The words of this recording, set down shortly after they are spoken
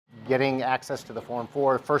getting access to the Form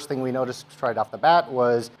 4, first thing we noticed right off the bat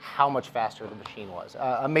was how much faster the machine was.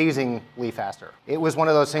 Amazingly faster. It was one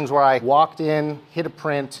of those things where I walked in, hit a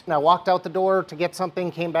print, and I walked out the door to get something,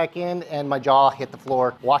 came back in, and my jaw hit the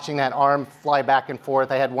floor. Watching that arm fly back and forth,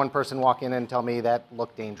 I had one person walk in and tell me that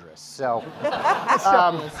looked dangerous. So,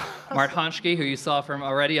 Mart Honschke, who you saw from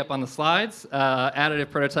already up on the slides, additive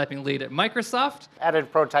prototyping lead at Microsoft. Additive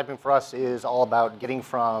prototyping for us is all about getting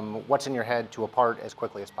from what's in your head to a part as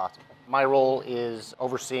quickly as possible. My role is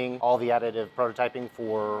overseeing all the additive prototyping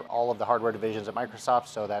for all of the hardware divisions at Microsoft,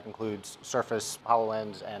 so that includes Surface,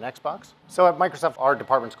 HoloLens, and Xbox. So at Microsoft, our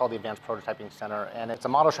department's called the Advanced Prototyping Center, and it's a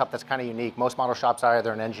model shop that's kind of unique. Most model shops are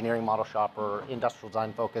either an engineering model shop or industrial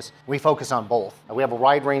design focus. We focus on both. We have a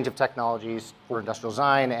wide range of technologies for industrial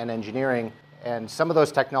design and engineering. And some of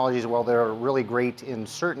those technologies, while they're really great in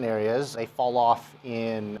certain areas, they fall off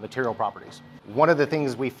in material properties. One of the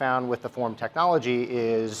things we found with the Form technology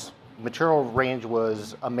is material range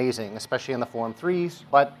was amazing, especially in the Form 3s,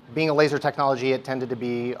 but being a laser technology, it tended to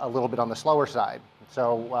be a little bit on the slower side.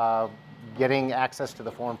 So getting access to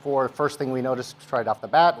the Form 4, first thing we noticed right off the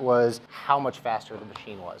bat was how much faster the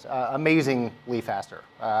machine was. Amazingly faster.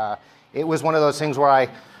 It was one of those things where I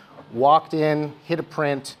walked in, hit a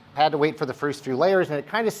print, had to wait for the first few layers, and it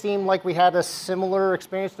kind of seemed like we had a similar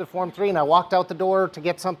experience to the Form 3, and I walked out the door to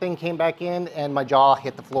get something, came back in, and my jaw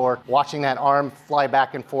hit the floor. Watching that arm fly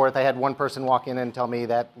back and forth, I had one person walk in and tell me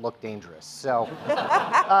that looked dangerous. So,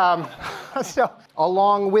 so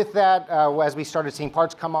along with that, as we started seeing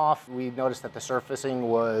parts come off, we noticed that the surfacing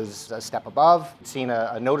was a step above, seen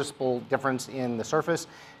a noticeable difference in the surface,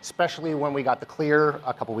 especially when we got the clear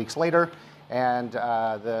a couple weeks later, and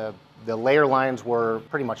the layer lines were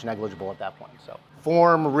pretty much negligible at that point. So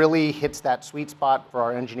Form really hits that sweet spot for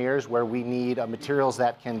our engineers where we need materials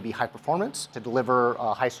that can be high performance to deliver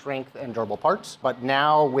high strength and durable parts. But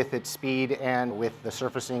now with its speed and with the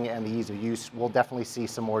surfacing and the ease of use, we'll definitely see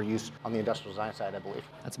some more use on the industrial design side, I believe.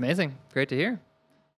 That's amazing. Great to hear.